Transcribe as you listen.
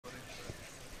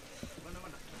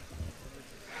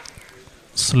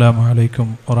Assalamu alaikum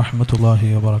wa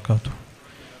rahmatullahi wa barakatuh.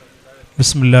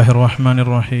 Bismillahir Rahmanir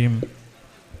Rahim.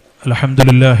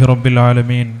 Alhamdulillahi Rabbil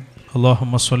Alameen.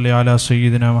 Allahumma salli ala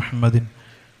Sayyidina Muhammadin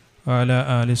wa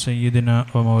ala ali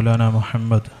Sayyidina wa Maulana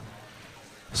Muhammad.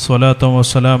 Salatan wa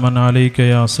salaman alayka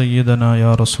ya Sayyidina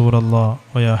ya Rasulallah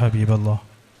wa ya Habiballah.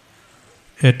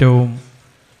 ഏറ്റവും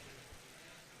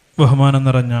ബഹുമാനം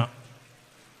നിറഞ്ഞ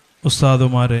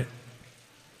ഉസ്താദുമാരെ,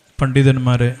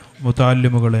 പണ്ഡിതന്മാരെ,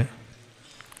 മുതഅല്ലിമുകളെ,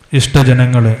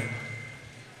 ഇഷ്ടജനങ്ങളെ,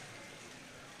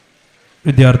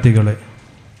 വിദ്യാർത്ഥികളെ,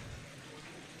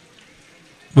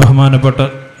 ബഹുമാനപ്പെട്ട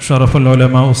ഷറഫുൽ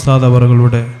ഉലമ ഉസ്താദ്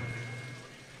അവറുകളുടെ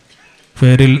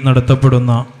പേരിൽ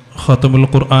നടത്തപ്പെടുന്ന ഖത്മുൽ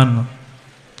ഖുർആൻ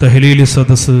തഹ്ലീലി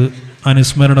സദസ്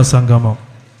അനുസ്മരണ സംഗമം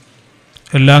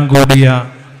എല്ലാം കൂടിയ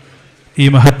ഈ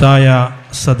മഹത്തായ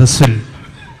സദസ്സിൽ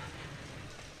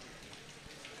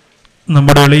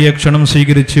നമ്മുടെ എളിയ ക്ഷണം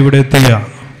സ്വീകരിച്ച് ഇവിടെ എത്തിയ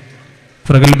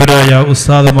പ്രഗത്ഭരായ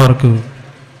ഉസ്താദുമാർക്ക്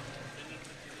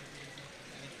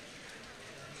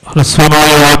ഹ്രസ്വമായ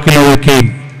വാക്കിലൊതുക്കി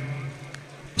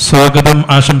സ്വാഗതം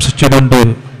ആശംസിച്ചുകൊണ്ട്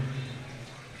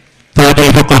താജുൽ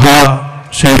ഫഖഹ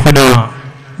ശൈഖുന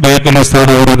ബേക്കൽ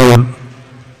ഉസ്താദ് അവറുകൾ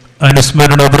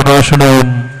അനുസ്മരണ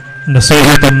പ്രഭാഷണവും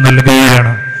നസീഹത്തും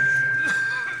നൽകുകയാണ്.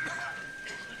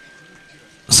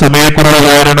 സമയക്കുറവ്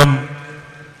കാരണം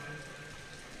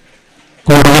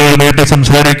കൂടുതൽ നീട്ടി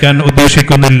സംസാരിക്കാൻ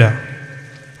ഉദ്ദേശിക്കുന്നില്ല.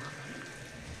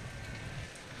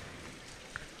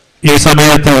 ഈ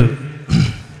സമയത്ത്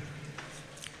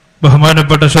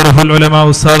ബഹുമാനപ്പെട്ട ഷറഫുൽ ഉലമ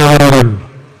ഉസ്താദ് അവറുകൾ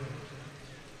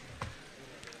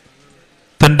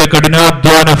തന്റെ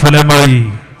കഠിനാധ്വാന ഫലമായി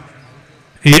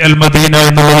ഈ അൽ-മദീന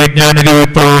എന്നുള്ള വൈജ്ഞാനിക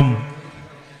വിപ്ലവം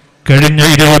കഴിഞ്ഞ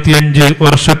 25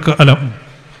 വർഷക്കാലം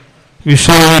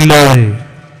വിഷയമില്ലാതെ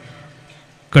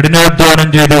കഠിനാധ്വാനം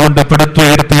ചെയ്തുകൊണ്ട്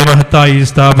പടുത്തുയർത്തിയ മഹത്തായ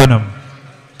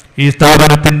ഈ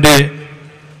സ്ഥാപനത്തിൻ്റെ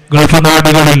ഗൾഫ്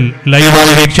നാടുകളിൽ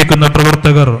ലൈവായി വീക്ഷിക്കുന്ന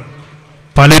പ്രവർത്തകർ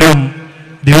പലരും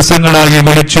ദിവസങ്ങളായി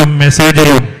വിളിച്ചും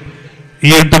മെസ്സേജിലും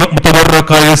ഈ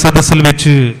മുതബറക്കായ സദസ്സിൽ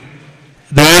വെച്ച്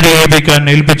ദുആ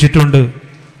ഏൽപ്പിച്ചിട്ടുണ്ട്.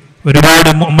 ഒരുപാട്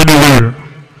മുഅ്മിനുകൾ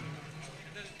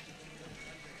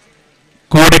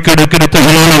കോടിക്കണക്കിന്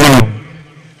തഹ്ലീലുകളും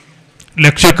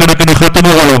ലക്ഷക്കണക്കിന്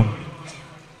ഖത്മുകളും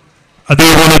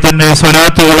അതേപോലെ തന്നെ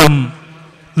സ്വലാത്തുകളും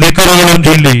ദിക്റുകളും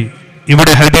ചൊല്ലി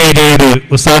ഇവിടെ ഹദിയ ചെയ്ത്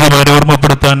ഉസ്താദുമാരെ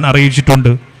ഓർമ്മപ്പെടുത്താൻ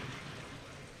അറിയിച്ചിട്ടുണ്ട്.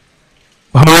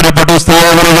 ബഹുമാനപ്പെട്ട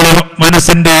ഉസ്താദുകളുടെ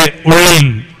മനസ്സിന്റെ ഉള്ളിൽ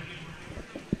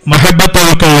മഹബത്ത്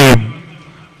വെക്കുകയും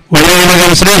ഉള്ളവരെ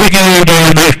സ്നേഹിക്കുകയും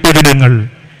ചെയ്യുന്ന ഇഷ്ടജനങ്ങൾ,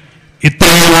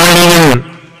 ഇത്രയും ആളുകൾ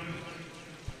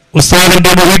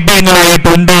ഉസ്താദിന്റെ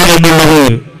മുഹിബ്ബീങ്ങളായിട്ടുണ്ട് എന്നുള്ളത്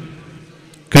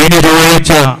കഴിഞ്ഞ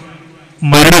ചൊവ്വാഴ്ച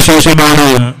മരണശേഷമാണ്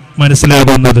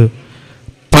മനസ്സിലാകുന്നത്.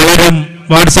 പലരും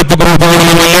വാട്സപ്പ്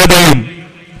ഗ്രൂപ്പുകളിലുമല്ലാതെയും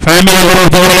ഫാമിലി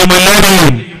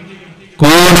ഗ്രൂപ്പുകളിലുമല്ലാതെയും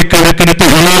കോടിക്കണക്കിന്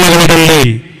തഹ്ലീലുകളിലല്ലേ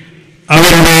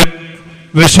അവരുടെ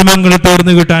വിഷമങ്ങൾ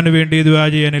തീർന്നു കിട്ടാൻ വേണ്ടി ദുആ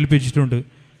ചെയ്യാൻ ഏൽപ്പിച്ചിട്ടുണ്ട്.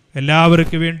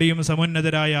 എല്ലാവർക്കും വേണ്ടിയും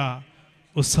സമുന്നതരായ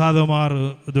ഉസ്താദുമാർ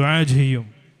ദുആ ചെയ്യും.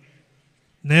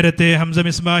 നേരത്തെ ഹംസ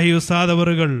മിസ്ബാഹി ഉസ്താദ്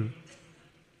അവറുകൾ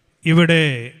ഇവിടെ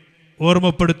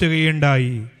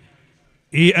ഓർമ്മപ്പെടുത്തുകയുണ്ടായി.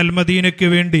 ഈ അൽ-മദീനയ്ക്ക്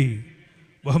വേണ്ടി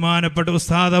ബഹുമാനപ്പെട്ട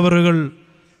ഉസ്താദ് അവറുകൾ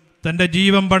തൻ്റെ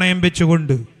ജീവൻ പണയം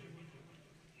വെച്ചുകൊണ്ട്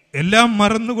എല്ലാം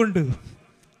മറന്നുകൊണ്ട്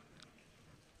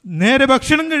നേരെ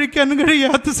ഭക്ഷണം കഴിക്കാൻ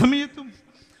കഴിയാത്ത സമയത്തും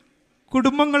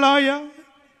കുടുംബങ്ങളായ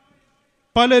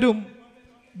പലരും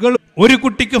ഒരു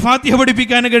കുട്ടിക്ക് ഫാത്തിഹ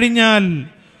പഠിപ്പിക്കാൻ കഴിഞ്ഞാൽ,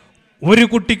 ഒരു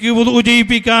കുട്ടിക്ക് വുളൂ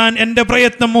ചെയ്യിപ്പിക്കാൻ എൻ്റെ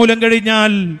പ്രയത്നം മൂലം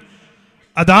കഴിഞ്ഞാൽ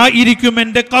അതായിരിക്കും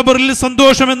എൻ്റെ ഖബറിൽ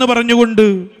സന്തോഷമെന്ന് പറഞ്ഞുകൊണ്ട്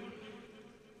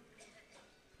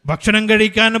ഭക്ഷണം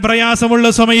കഴിക്കാൻ പ്രയാസമുള്ള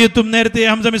സമയത്തും നേരത്തെ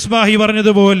ഹംസ മിസ്ബാഹി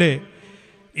പറഞ്ഞതുപോലെ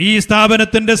ഈ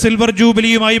സ്ഥാപനത്തിൻ്റെ സിൽവർ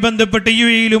ജൂബിലിയുമായി ബന്ധപ്പെട്ട്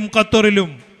യുഎഇയിലും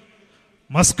ഖത്തറിലും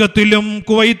മസ്കത്തിലും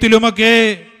കുവൈത്തിലുമൊക്കെ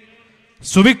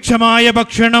സുഭിക്ഷമായ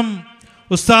ഭക്ഷണം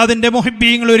ഉസ്താദിൻ്റെ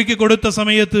മുഹിബ്ബീങ്ങൾ ഒരുക്കി കൊടുത്ത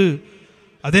സമയത്ത്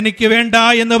അതെനിക്ക് വേണ്ട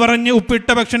എന്ന് പറഞ്ഞ് ഉപ്പിട്ട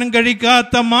ഭക്ഷണം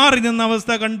കഴിക്കാത്ത മാറി നിന്ന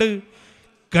അവസ്ഥ കണ്ട്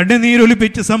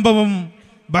കണ്ണുനീരൊലിപ്പിച്ച സംഭവം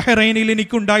ബഹ്റൈനിൽ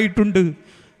എനിക്കുണ്ടായിട്ടുണ്ട്,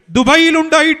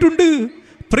 ദുബൈയിലുണ്ടായിട്ടുണ്ട്.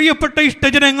 പ്രിയപ്പെട്ട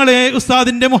ഇഷ്ടജനങ്ങളെ,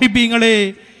 ഉസ്താദിന്റെ മുഹിബ്ബീങ്ങളെ,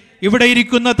 ഇവിടെ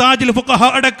ഇരിക്കുന്ന താജുൽ ഫഖഹ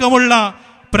അടക്കമുള്ള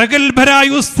പ്രഗത്ഭരായ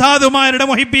ഉസ്താദുമാരുടെ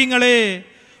മുഹിബ്ബീങ്ങളെ,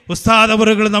 ഉസ്താദ്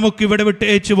അവറുകൾ നമുക്ക് ഇവിടെ വിട്ട്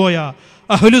ഏച്ചുപോയ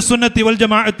അഹ്ലുസുന്നത്തി വൽ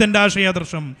ജമാഅത്തിന്റെ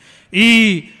ആശയാദർശം, ഈ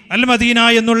അൽ-മദീന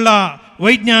എന്നുള്ള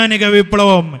വൈജ്ഞാനിക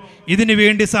വിപ്ലവം, ഇതിനു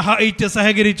വേണ്ടി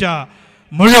സഹകരിച്ച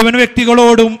മുഴുവൻ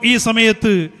വ്യക്തികളോടും ഈ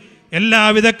സമയത്ത്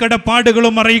എല്ലാവിധ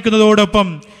കടപ്പാടുകളും അറിയിക്കുന്നതോടൊപ്പം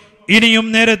ഇനിയും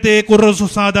നേരത്തെ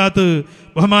ഖുർസുസാദാത്ത്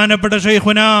ബഹുമാനപ്പെട്ട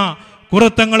ശൈഖുന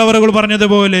ഖുറത്തങ്ങൾ അവറുകൾ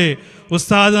പറഞ്ഞതുപോലെ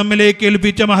ഉസ്താദ് നമ്മിലേക്ക്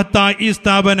ഏൽപ്പിച്ച മഹത്തായ ഈ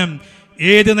സ്ഥാപനം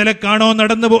ഏത് നിലക്കാണോ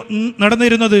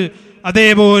നടന്നിരുന്നത്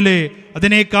അതേപോലെ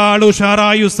അതിനേക്കാൾ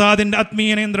ഉഷാറായി ഉസ്താദിൻ്റെ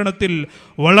ആത്മീയ നിയന്ത്രണത്തിൽ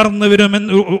വളർന്നു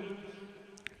വരുമെന്ന്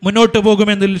മുന്നോട്ട്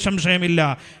പോകുമെന്നതിൽ സംശയമില്ല.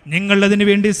 നിങ്ങൾ അതിനു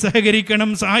വേണ്ടി സഹകരിക്കണം,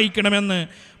 സഹായിക്കണമെന്ന്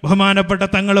ബഹുമാനപ്പെട്ട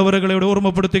തങ്ങളവറുകളോട്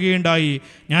ഓർമ്മപ്പെടുത്തുകയുണ്ടായി.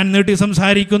 ഞാൻ നീട്ടി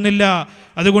സംസാരിക്കുന്നില്ല.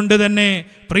 അതുകൊണ്ട് തന്നെ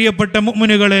പ്രിയപ്പെട്ട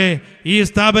മുഅ്മിനുകളെ, ഈ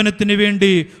സ്ഥാപനത്തിന്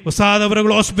വേണ്ടി ഉസ്താദ്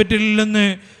അവറുകൾ ഹോസ്പിറ്റലിൽ നിന്ന്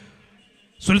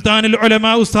സുൽത്താനുൽ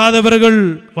ഉലമാ ഉസ്താദ് അവറുകൾ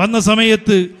വന്ന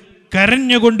സമയത്ത്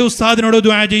കരഞ്ഞുകൊണ്ട് ഉസ്താദിനോട്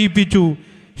ദുആ ചെയ്യിപ്പിച്ചു.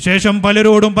 ശേഷം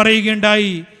പലരോടും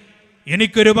പറയുകയുണ്ടായി,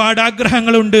 എനിക്കൊരുപാട്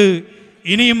ആഗ്രഹങ്ങളുണ്ട്.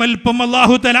 ഇനിയും അല്പം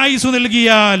അല്ലാഹു തആല ആയുസ്സ്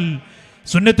നൽകിയാൽ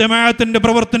സുന്നത്ത് ജമാഅത്തിന്റെ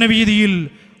പ്രവർത്തന വീതിയിൽ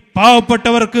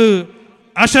പാവപ്പെട്ടവർക്ക്,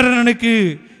 അശരണർക്ക്,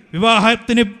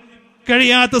 വിവാഹത്തിന്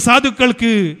കഴിയാത്ത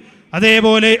സാധുക്കൾക്ക്,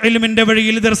 അതേപോലെ ഇൽമിന്റെ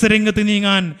വഴിയിൽ ദർസരംഗത്ത്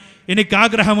നീങ്ങാൻ എനിക്ക്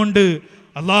ആഗ്രഹമുണ്ട്.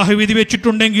 അള്ളാഹു വിധി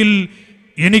വെച്ചിട്ടുണ്ടെങ്കിൽ,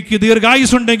 എനിക്ക്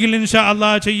ദീർഘായുസുണ്ടെങ്കിൽ ഇൻഷാ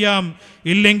അള്ളാഹ് ചെയ്യാം.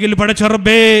 ഇല്ലെങ്കിൽ പടച്ച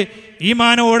റബ്ബേ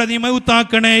ഈമാനോടെ നീ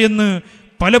മൗത്താക്കണേ എന്ന്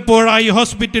പലപ്പോഴായി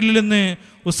ഹോസ്പിറ്റലിൽ നിന്ന്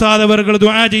ഉസ്താദ് അവറുകൾ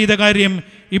ദുആ ചെയ്ത കാര്യം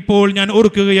ഇപ്പോൾ ഞാൻ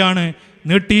ഓർക്കുകയാണ്.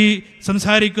 നീട്ടി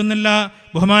സംസാരിക്കുന്നില്ല.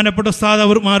 ബഹുമാനപ്പെട്ട ഉസ്താദ്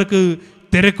അവർക്ക്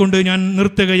തിരക്കൊണ്ട് ഞാൻ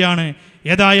നിർത്തുകയാണ്.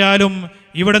 ഏതായാലും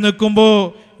ഇവിടെ നിൽക്കുമ്പോൾ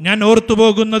ഞാൻ ഓർത്തു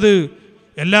പോകുന്നത്,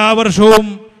 എല്ലാ വർഷവും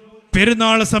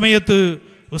പെരുന്നാൾ സമയത്ത്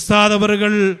ഉസ്താദ്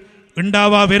അവറുകൾ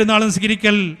ഉണ്ടാവുക, പെരുന്നാൾ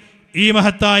നിസ്കരിക്കൽ ഈ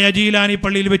മഹത്തായ ജീലാനി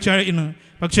പള്ളിയിൽ വെച്ചാണ്.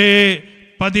 പക്ഷേ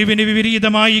പതിവിന്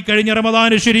വിപരീതമായി കഴിഞ്ഞ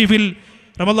റമദാൻ ഷരീഫിൽ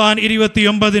റമദാൻ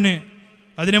 29-ന്,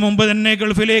 അതിനു മുമ്പ് തന്നെ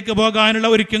ഗൾഫിലേക്ക് പോകാനുള്ള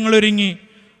ഒരുക്കങ്ങൾ ഒരുങ്ങി.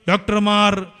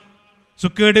 ഡോക്ടർമാർ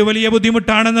സുക്കേട് വലിയ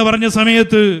ബുദ്ധിമുട്ടാണെന്ന് പറഞ്ഞ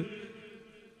സമയത്ത്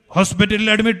ഹോസ്പിറ്റലിൽ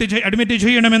അഡ്മിറ്റ്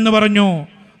ചെയ്യണമെന്ന് പറഞ്ഞു.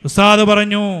 ഉസ്താദ്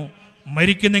പറഞ്ഞു,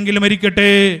 മരിക്കുന്നെങ്കിൽ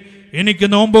മരിക്കട്ടെ, എനിക്ക്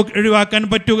നോമ്പ് ഒഴിവാക്കാൻ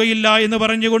പറ്റുകയില്ല എന്ന്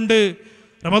പറഞ്ഞുകൊണ്ട്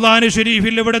റമദാൻ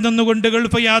ഷരീഫിൽ ഇവിടെ നിന്നുകൊണ്ട്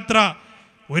ഗൾഫ് യാത്ര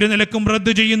ഒരു നിലക്കും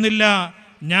റദ്ദു ചെയ്യുന്നില്ല.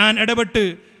 ഞാൻ ഇടപെട്ട്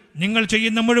നിങ്ങൾ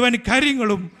ചെയ്യുന്ന മുഴുവൻ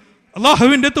കാര്യങ്ങളും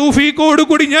അള്ളാഹുവിൻ്റെ തൗഫീഖോട്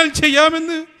കൂടി ഞാൻ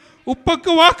ചെയ്യാമെന്ന്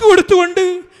ഉപ്പക്ക് വാക്ക് കൊടുത്തുകൊണ്ട്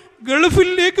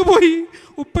ഗൾഫിലേക്ക് പോയി.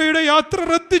 ഉപ്പയുടെ യാത്ര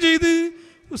റദ്ദ് ചെയ്ത്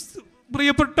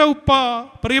പ്രിയപ്പെട്ട ഉപ്പ,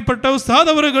 പ്രിയപ്പെട്ട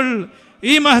ഉസ്താദ് അവറുകൾ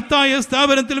ഈ മഹത്തായ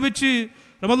സ്ഥാപനത്തിൽ വെച്ച്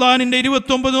റമദാനിൻ്റെ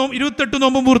 28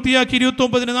 നോമ്പും പൂർത്തിയാക്കി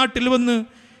 29-ന് നാട്ടിൽ വന്ന്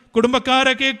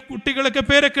കുടുംബക്കാരൊക്കെ, കുട്ടികളൊക്കെ,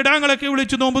 പേരക്കിടാങ്ങളൊക്കെ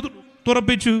വിളിച്ച് നോമ്പ്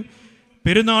തുറപ്പിച്ചു.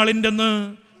 പെരുന്നാളിൻ്റെ അന്ന്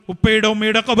ഉപ്പയുടെ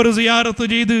ഉമ്മയുടെ ഖബർ സിയാറത്ത്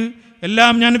ചെയ്ത്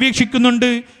എല്ലാം ഞാൻ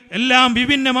വീക്ഷിക്കുന്നുണ്ട്. എല്ലാം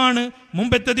വിഭിന്നമാണ്.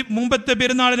 മുമ്പത്തെ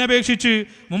പെരുന്നാളിനെ അപേക്ഷിച്ച്,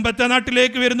 മുമ്പത്തെ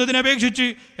നാട്ടിലേക്ക് വരുന്നതിനെ അപേക്ഷിച്ച്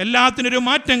എല്ലാത്തിനൊരു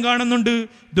മാറ്റം കാണുന്നുണ്ട്.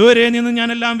 ദൂരെ നിന്ന് ഞാൻ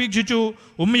എല്ലാം വീക്ഷിച്ചു.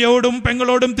 ഉമ്മയോടും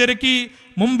പെങ്ങളോടും തിരക്കി.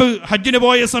 മുമ്പ് ഹജ്ജിന്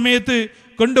പോയ സമയത്ത്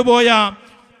കൊണ്ടുപോയ,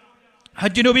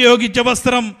 ഹജ്ജിന് ഉപയോഗിച്ച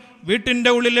വസ്ത്രം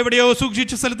വീട്ടിൻ്റെ ഉള്ളിൽ എവിടെയോ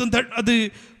സൂക്ഷിച്ച സ്ഥലത്തും അത്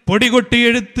പൊടികൊട്ടി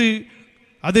എടുത്ത്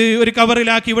അത് ഒരു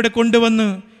കവറിലാക്കി ഇവിടെ കൊണ്ടുവന്ന്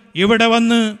ഇവിടെ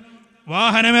വന്ന്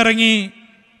വാഹനമിറങ്ങി.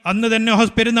 അന്ന് തന്നെ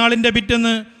പെരുന്നാളിൻ്റെ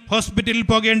പിറ്റേന്ന് ഹോസ്പിറ്റലിൽ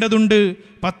പോകേണ്ടതുണ്ട്.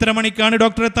 10:30 മണിക്കാണ്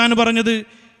ഡോക്ടർ എത്താൻ പറഞ്ഞത്.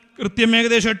 കൃത്യം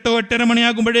ഏകദേശം 8-8:30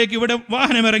 മണിയാകുമ്പോഴേക്ക് ഇവിടെ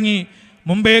വാഹനമിറങ്ങി.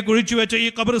 മുമ്പേ കുഴിച്ചു വെച്ച ഈ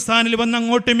ഖബർസ്ഥാനിൽ വന്ന്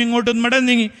അങ്ങോട്ടും ഇങ്ങോട്ടും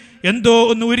മടങ്ങി എന്തോ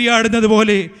ഒന്ന് ഉരിയാടുന്നത്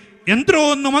പോലെ, എന്തോ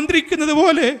ഒന്ന് മന്ത്രിക്കുന്നത്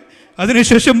പോലെ.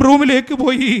 അതിനുശേഷം റൂമിലേക്ക്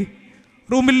പോയി.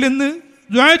 റൂമിൽ നിന്ന്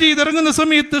ദുആ ചെയ്തിറങ്ങുന്ന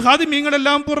സമയത്ത്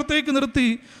ഹാദിമീങ്ങളെല്ലാം പുറത്തേക്ക് നിർത്തി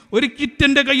ഒരു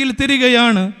കിറ്റൻ്റെ കയ്യിൽ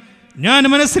തരികയാണ്. ഞാൻ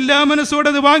മനസ്സോടെ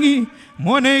അത് വാങ്ങി.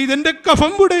 മോനെ, ഇതെൻ്റെ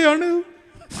കഫംപുടയാണ്,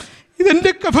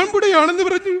 ഇതെൻ്റെ കഫംപുടയാണെന്ന്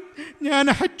പറഞ്ഞു. ഞാൻ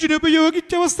ഹജ്ജിന്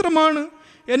ഉപയോഗിച്ച വസ്ത്രമാണ്.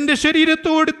 എൻ്റെ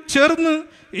ശരീരത്തോട് ചേർന്ന്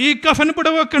ഈ കഫൻപുട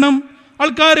വെക്കണം.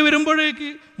 ആൾക്കാർ വരുമ്പോഴേക്ക്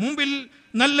മുമ്പിൽ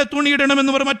നല്ല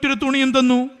തുണിയിടണമെന്ന് പറഞ്ഞ് മറ്റൊരു തുണിയും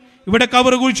തന്നു. ഇവിടെ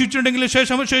കവർ കുഴിച്ചിട്ടുണ്ടെങ്കിൽ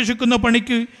ശേഷിക്കുന്ന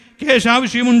പണിക്ക് കേശ്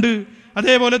ആവശ്യമുണ്ട്.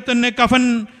 അതേപോലെ തന്നെ കഫൻ,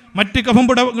 മറ്റ്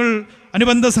കഫംപുടകൾ,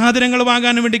 അനുബന്ധ സാധനങ്ങൾ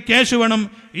വാങ്ങാൻ വേണ്ടി ക്യാഷ് വേണം.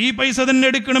 ഈ പൈസ തന്നെ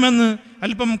എടുക്കണമെന്ന്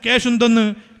അല്പം ക്യാഷും തന്ന്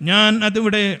ഞാൻ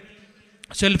അതിവിടെ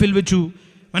ഷെൽഫിൽ വെച്ചു.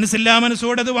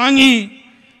 മനസ്സോടെ അത് വാങ്ങി.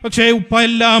 പക്ഷേ ഉപ്പ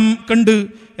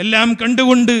എല്ലാം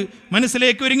കണ്ടുകൊണ്ട്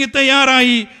മനസ്സിലേക്ക് ഒരുങ്ങി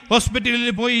തയ്യാറായി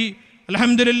ഹോസ്പിറ്റലിൽ പോയി.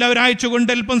 അൽഹംദുലില്ലാഹ് ഒരാഴ്ച കൊണ്ട്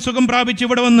അല്പം സുഖം പ്രാപിച്ച്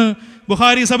ഇവിടെ വന്ന്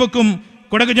ബുഖാരി സഭക്കും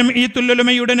കൊടക് ജംഇയ്യത്തുൽ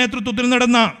ഉലമയുടെ നേതൃത്വത്തിൽ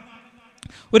നടന്ന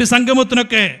ഒരു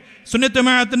സംഗമത്തിനൊക്കെ സുന്നത്ത്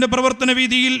ജമാഅത്തിന്റെ പ്രവർത്തന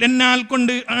വീതിയിൽ എന്നാൽ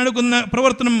കൊണ്ട് നടക്കുന്ന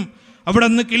പ്രവർത്തനം, അവിടെ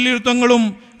നിന്ന് കിള്ളിരുത്തങ്ങളും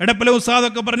എടപ്പല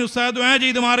ഉസ്താദൊക്കെ പറഞ്ഞു, ഉസ്താദ് ദുആ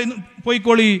ചെയ്ത് മാറി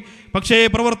പോയിക്കോളി. പക്ഷേ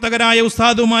പ്രവർത്തകരായ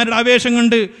ഉസ്താദുമാരുടെ ആവേശം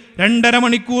കണ്ട് 2.5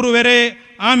 മണിക്കൂർ വരെ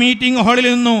ആ മീറ്റിംഗ് ഹാളിൽ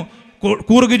നിന്നു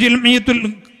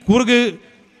കൂർഗ്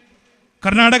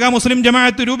കർണാടക മുസ്ലിം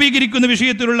ജമാഅത്ത് രൂപീകരിക്കുന്ന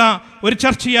വിഷയത്തിലുള്ള ഒരു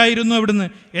ചർച്ചയായിരുന്നു. അവിടുന്ന്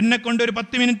എന്നെ കൊണ്ട് ഒരു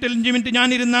 10 മിനിറ്റ് 5 മിനിറ്റ്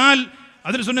ഞാനിരുന്നാൽ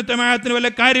അതിൽ സുന്നത്ത് ജമാഅത്തിന് വല്ല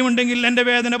കാര്യമുണ്ടെങ്കിൽ എൻ്റെ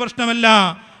വേദന പ്രശ്നമല്ല.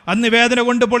 അന്ന് വേദന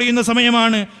കൊണ്ട് പൊളിയുന്ന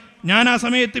സമയമാണ്. ഞാൻ ആ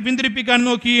സമയത്ത് പിന്തിരിപ്പിക്കാൻ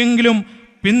നോക്കിയെങ്കിലും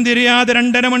പിന്തിരിയാതെ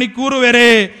 2.5 മണിക്കൂർ വരെ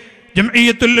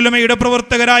ജംഇയ്യത്തുൽ ഉലമയുടെ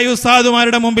പ്രവർത്തകരായ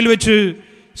ഉസ്താദുമാരുടെ മുമ്പിൽ വെച്ച്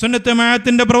സുന്നത്ത്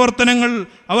ജമാഅത്തിന്റെ പ്രവർത്തനങ്ങൾ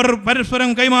അവർ പരസ്പരം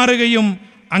കൈമാറുകയും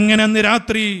അങ്ങനെ അന്ന്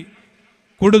രാത്രി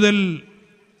കൂടുതൽ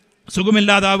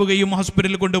സുഖമില്ലാതാവുകയും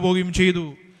ഹോസ്പിറ്റലിൽ കൊണ്ടുപോവുകയും ചെയ്തു.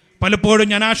 പലപ്പോഴും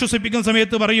ഞാൻ ആശ്വസിപ്പിക്കുന്ന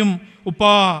സമയത്ത് പറയും,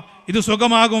 ഉപ്പാ ഇത്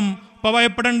സുഖമാകും, ഉപ്പ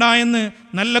ഭയപ്പെടണ്ട എന്ന്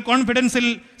നല്ല കോൺഫിഡൻസിൽ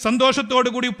സന്തോഷത്തോടു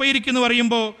കൂടി ഉപ്പ ഇരിക്കുന്നു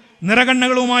പറയുമ്പോൾ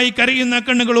നിറകണ്ണുകളുമായി കരയുന്ന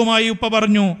കണ്ണുകളുമായി ഉപ്പ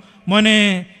പറഞ്ഞു, മോനെ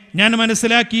ഞാൻ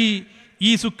മനസ്സിലാക്കി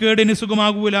ഈ സുക്കേടിന്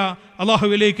സുഖമാകൂല,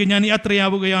 അള്ളാഹുവിലേക്ക് ഞാൻ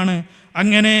യാത്രയാവുകയാണ്.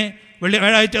 അങ്ങനെ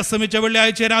വ്യാഴാഴ്ച അസ്തമിച്ച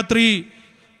വെള്ളിയാഴ്ച രാത്രി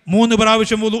 3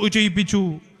 പ്രാവശ്യം വുളു ചെയ്യിപ്പിച്ചു.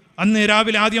 അന്ന്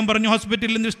രാവിലെ ആദ്യം പറഞ്ഞു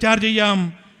ഹോസ്പിറ്റലിൽ നിന്ന് ഡിസ്ചാർജ് ചെയ്യാം,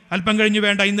 അല്പം കഴിഞ്ഞ്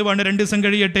വേണ്ട, ഇന്ന് വേണ്ട, 2 ദിവസം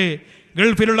കഴിയട്ടെ.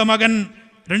 ഗൾഫിലുള്ള മകൻ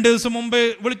 2 ദിവസം മുമ്പ്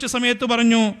വിളിച്ച സമയത്ത്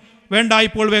പറഞ്ഞു വേണ്ട,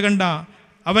 ഇപ്പോൾ വേഗണ്ട.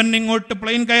 അവൻ ഇങ്ങോട്ട്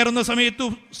പ്ലെയിൻ കയറുന്ന സമയത്ത്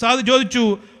ഉസ്താദ് ചോദിച്ചു,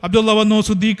 അബ്ദുള്ള വന്നോ,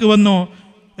 സുദ്ദീഖ് വന്നോ,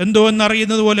 എന്തോ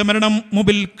എന്നറിയുന്നത് പോലെ, മരണം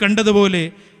മുമ്പിൽ കണ്ടതുപോലെ.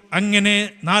 അങ്ങനെ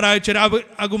ഞായറാഴ്ച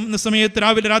ആകുന്ന സമയത്ത്,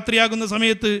 രാവിലെ രാത്രിയാകുന്ന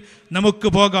സമയത്ത് നമുക്ക്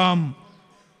പോകാം.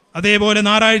 അതേപോലെ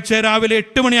ഞായറാഴ്ച രാവിലെ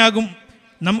 8 മണിയാകും.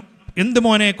 എന്ത്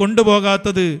മോനെ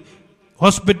കൊണ്ടുപോകാത്തത്?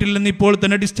 ഹോസ്പിറ്റലിൽ നിന്ന് ഇപ്പോൾ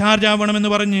തന്നെ ഡിസ്ചാർജ് ആവണമെന്ന്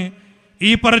പറഞ്ഞ്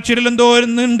ഈ പറച്ചിലിൽ എന്തോ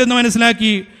ഉണ്ടെന്ന്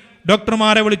മനസ്സിലാക്കി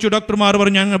ഡോക്ടർമാരെ വിളിച്ചു. ഡോക്ടർമാർ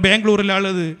പറഞ്ഞു ഞങ്ങൾ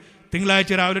ബാംഗ്ലൂരിലാണുള്ളത്,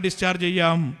 തിങ്കളാഴ്ച രാവിലെ ഡിസ്ചാർജ്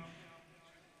ചെയ്യാം.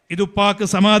 ഇത് ഉപ്പാക്ക്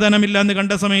സമാധാനമില്ല എന്ന്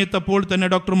കണ്ട സമയത്ത് അപ്പോൾ തന്നെ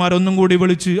ഡോക്ടർമാർ ഒന്നും കൂടി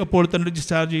വിളിച്ച് അപ്പോൾ തന്നെ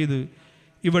ഡിസ്ചാർജ് ചെയ്ത്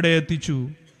ഇവിടെ എത്തിച്ചു.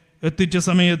 എത്തിച്ച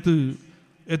സമയത്ത്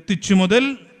എത്തിച്ചു മുതൽ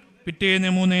പിറ്റേന്ന്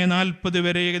 3:40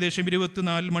 വരെ ഏകദേശം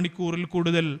 24 മണിക്കൂറിൽ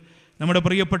കൂടുതൽ നമ്മുടെ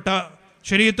പ്രിയപ്പെട്ട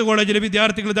ശരീഅത്ത് കോളേജിലെ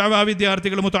വിദ്യാർത്ഥികൾ, ദഅവാ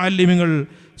വിദ്യാർത്ഥികൾ, മുതഅല്ലിമുകൾ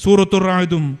സൂറത്തുർ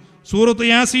റഅദും സൂറത്ത്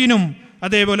യാസീനും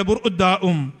അതേപോലെ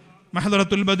ബുർഉദ്ദാഉം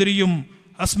മഹ്ദറത്തുൽ ബദരിയും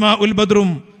അസ്മാഉൽ ബദ്റും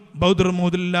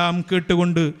ബൗദ്റുമെല്ലാം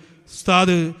കേട്ടുകൊണ്ട്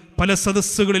ഉസ്താദ് പല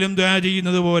സദസ്സുകളിലും ദുആ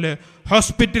ചെയ്യുന്നത് പോലെ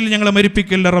ഹോസ്പിറ്റലിൽ ഞങ്ങളെ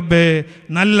മരിപ്പിക്കല്ല റബ്ബേ,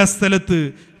 നല്ല സ്ഥലത്ത്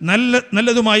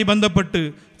നല്ലതുമായി ബന്ധപ്പെട്ട്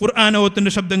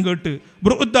ഖുർആനോത്തിന്റെ ശബ്ദം കേട്ട്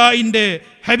ബുർഉദ്ദാഇന്റെ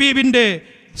ഹബീബിന്റെ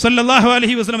സല്ലല്ലാഹു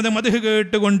അലൈഹി വസല്ലം മദ്ഹ്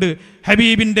കേട്ടുകൊണ്ട്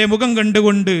ഹബീബിന്റെ മുഖം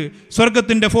കണ്ടുകൊണ്ട്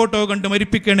സ്വർഗത്തിന്റെ ഫോട്ടോ കണ്ട്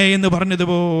മരിപ്പിക്കണേ എന്ന്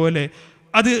പറഞ്ഞതുപോലെ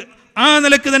അത് ആ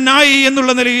നിലക്ക് തന്നെ ആയി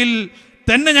എന്നുള്ള നിലയിൽ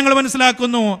തന്നെ ഞങ്ങൾ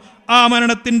മനസ്സിലാക്കുന്നു. ആ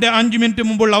മരണത്തിന്റെ 5 മിനിറ്റ്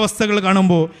മുമ്പുള്ള അവസ്ഥകൾ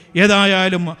കാണുമ്പോൾ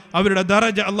ഏതായാലും അവരുടെ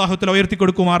ദറജ അല്ലാഹു തആല ഉയർത്തി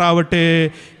കൊടുക്കുമാറാവട്ടെ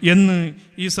എന്ന്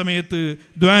ഈ സമയത്ത്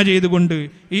ദുആ ചെയ്തുകൊണ്ട്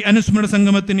ഈ അനുസ്മരണ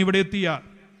സംഗമത്തിന് ഇവിടെ എത്തിയ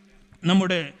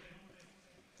നമ്മുടെ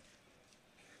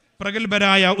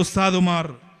പ്രഗത്ഭരായ ഉസ്താദുമാർ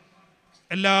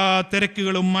എല്ലാ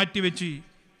തിരക്കുകളും മാറ്റിവെച്ച്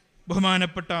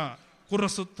ബഹുമാനപ്പെട്ട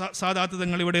ഖുറസ് സാദാത്ത്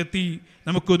തങ്ങൾ ഇവിടെ എത്തി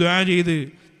നമുക്ക് ദുആ ചെയ്ത്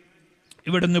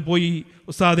ഇവിടെ നിന്ന് പോയി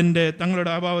ഉസ്താദിൻ്റെ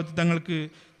തങ്ങളുടെ അഭാവത്തിൽ തങ്ങൾക്ക്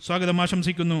സ്വാഗതം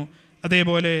ആശംസിക്കുന്നു.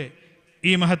 അതേപോലെ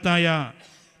ഈ മഹത്തായ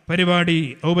പരിപാടി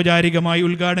ഔപചാരികമായി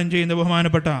ഉദ്ഘാടനം ചെയ്യുന്ന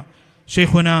ബഹുമാനപ്പെട്ട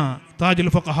ഷെയ്ഖുന താജുൽ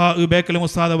ഫഖഹാ ബേക്കലം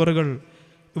ഉസ്താദ് അവറുകൾ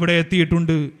ഇവിടെ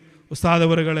എത്തിയിട്ടുണ്ട്. ഉസ്താദ്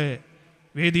അവറുകളെ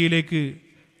വേദിയിലേക്ക്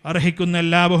അർഹിക്കുന്ന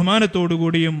എല്ലാ ബഹുമാനത്തോടു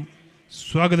കൂടിയും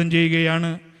സ്വാഗതം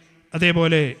ചെയ്യുകയാണ്.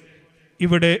 അതേപോലെ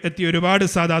ഇവിടെ എത്തിയ ഒരുപാട്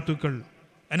സാദാത്തുക്കൾ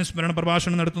അനുസ്മരണ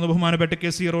പ്രഭാഷണം നടത്തുന്ന ബഹുമാനപ്പെട്ട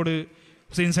KC റോഡ്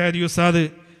ഹുസൈൻ സയ്യിദ് ഉസ്താദ്,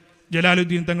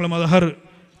 ജലാലുദ്ദീൻ തങ്ങൾ മദഹർ,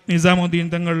 നിസാമുദ്ദീൻ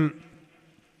തങ്ങൾ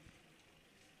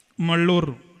മള്ളൂർ,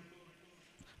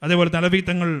 അതേപോലെ തലവി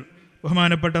തങ്ങൾ,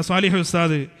 ബഹുമാനപ്പെട്ട സ്വാലിഹ്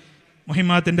ഉസ്താദ്,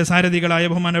 മുഹിമാത്തിൻ്റെ സാരഥികളായ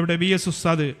ബഹുമാനപ്പെട്ട BS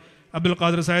ഉസ്താദ്, അബ്ദുൽ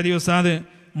ഖാദർ സയ്യിദ് ഉസ്താദ്,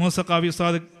 മൂസഖാവി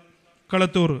ഉസ്താദ്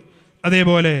കളത്തൂർ,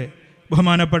 അതേപോലെ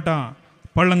ബഹുമാനപ്പെട്ട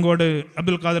പള്ളങ്കോട്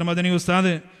അബ്ദുൽ ഖാദർ മദനി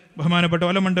ഉസ്താദ്, ബഹുമാനപ്പെട്ട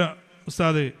ഒലമണ്ട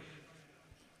ഉസ്താദ്,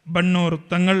 ബണ്ണൂർ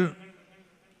തങ്ങൾ,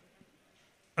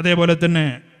 അതേപോലെ തന്നെ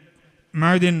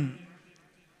മഅദിൻ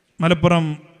മലപ്പുറം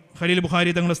ഖലീൽ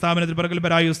ബുഖാരി തങ്ങളുടെ സ്ഥാപനത്തിൽ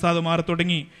പ്രഗത്ഭരായ ഉസ്താദുമാർ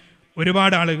തുടങ്ങി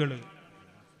ഒരുപാട് ആളുകൾ,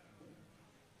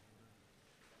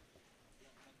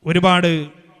 ഒരുപാട്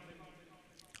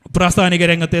പ്രാസ്ഥാനിക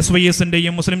രംഗത്തെ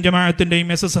SYS-ൻ്റെയും മുസ്ലിം ജമാഅത്തിൻ്റെയും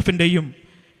SSF-ൻ്റെയും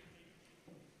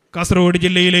കാസർഗോഡ്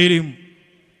ജില്ലയിലെയും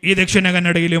ഈ ദക്ഷിണ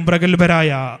കന്നഡയിലും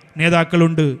പ്രഗത്ഭരായ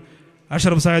നേതാക്കളുണ്ട്.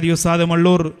 അഷ്റഫ് സയ്യിദ് ഉസ്താദ്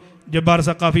മള്ളൂർ, ജബ്ബാർ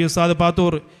സഖാഫി ഉസ്താദ്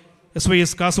പാത്തൂർ,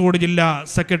 SYS കാസർഗോഡ് ജില്ലാ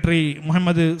സെക്രട്ടറി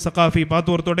മുഹമ്മദ് സഖാഫി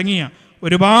പാത്തൂർ തുടങ്ങിയ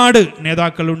ഒരുപാട്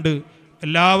നേതാക്കളുണ്ട്.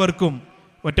 എല്ലാവർക്കും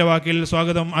ഒറ്റവാക്കിൽ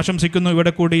സ്വാഗതം ആശംസിക്കുന്നു.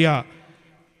 ഇവിടെ കൂടിയ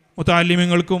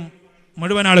മുതഅല്ലിമീങ്ങൾക്കും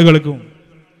മുഴുവൻ ആളുകൾക്കും.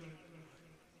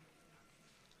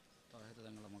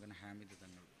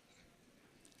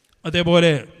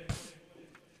 അതേപോലെ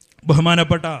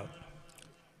ബഹുമാനപ്പെട്ട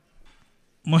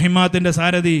മുഹിമാത്തിൻ്റെ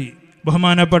സാരഥി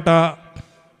ബഹുമാനപ്പെട്ട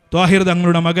ത്വാഹിർ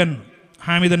തങ്ങളുടെ മകൻ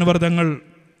ഹാമിദ് അൻവർ തങ്ങൾ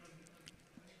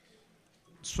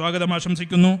സ്വാഗതം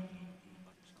ആശംസിക്കുന്നു.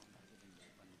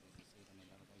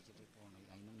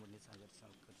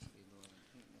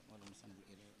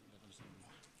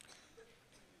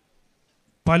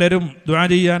 പലരും ദുആ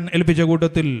ചെയ്യാൻ ഏൽപ്പിച്ച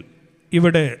കൂട്ടത്തിൽ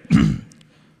ഇവിടെ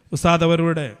ഉസ്താദ്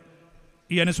അവരുടെ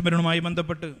ഈ അനുസ്മരണവുമായി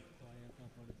ബന്ധപ്പെട്ട്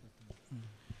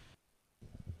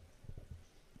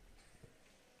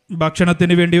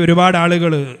ഭക്ഷണത്തിന് വേണ്ടി ഒരുപാട്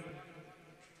ആളുകൾ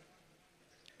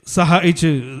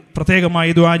സഹായിച്ച്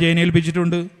പ്രത്യേകമായി ദുആ ചെയ്യാൻ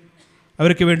ഏൽപ്പിച്ചിട്ടുണ്ട്.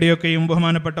 അവർക്ക് വേണ്ടിയൊക്കെയും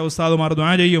ബഹുമാനപ്പെട്ട ഉസ്താദുമാർ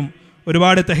ദുആ ചെയ്യും.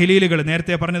 ഒരുപാട് തഹ്ലീലുകൾ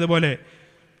നേരത്തെ പറഞ്ഞതുപോലെ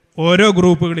ഓരോ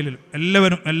ഗ്രൂപ്പുകളിലും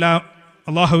എല്ലാവരും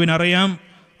അള്ളാഹുവിനറിയാം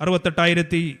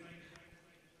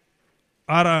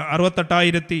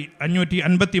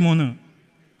 68,553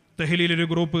 തഹ്ലീലൊരു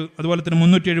ഗ്രൂപ്പ്, അതുപോലെ തന്നെ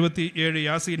 377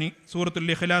 യാസീനി, സൂറത്തുൽ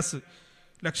ഇഖ്ലാസ്,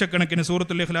 ലക്ഷക്കണക്കിന്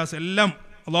സൂറത്തുൽ ഇഖ്ലാസ് എല്ലാം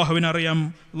അള്ളാഹുവിനറിയാം.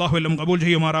 അള്ളാഹു എല്ലാം കബൂൽ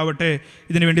ചെയ്യുമാറാവട്ടെ.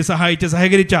 ഇതിനുവേണ്ടി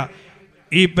സഹകരിച്ച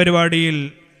ഈ പരിപാടിയിൽ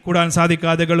കൂടാൻ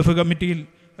സാധിക്കാതെ ഗൾഫ് കമ്മിറ്റിയിൽ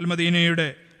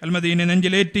അൽമദീന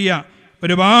നെഞ്ചിലേറ്റിയ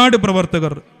ഒരുപാട്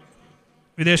പ്രവർത്തകർ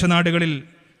വിദേശ നാടുകളിൽ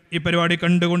ഈ പരിപാടി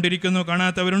കണ്ടുകൊണ്ടിരിക്കുന്നു,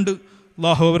 കാണാത്തവരുണ്ട്.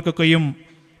 അള്ളാഹു അവർക്കൊക്കെയും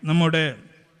നമ്മുടെ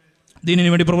ദീനിനു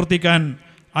വേണ്ടി പ്രവർത്തിക്കാൻ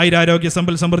ആയുരാരോഗ്യ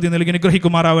സമ്പൽ സമൃദ്ധി നൽകി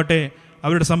അനുഗ്രഹിക്കുമാറാവട്ടെ.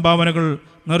 അവരുടെ സംഭാവനകൾ,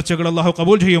 നേർച്ചകൾ അള്ളാഹു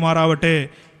കബൂൽ ചെയ്യുമാറാവട്ടെ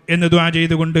എന്ന് ദുആ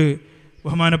ചെയ്തുകൊണ്ട്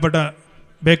ബഹുമാനപ്പെട്ട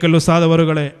ബേക്കൽ ഉസ്താദ്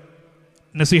അവറുകളെ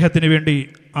നസീഹത്തിന് വേണ്ടി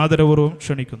ആദരപൂർവ്വം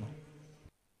ക്ഷണിക്കുന്നു.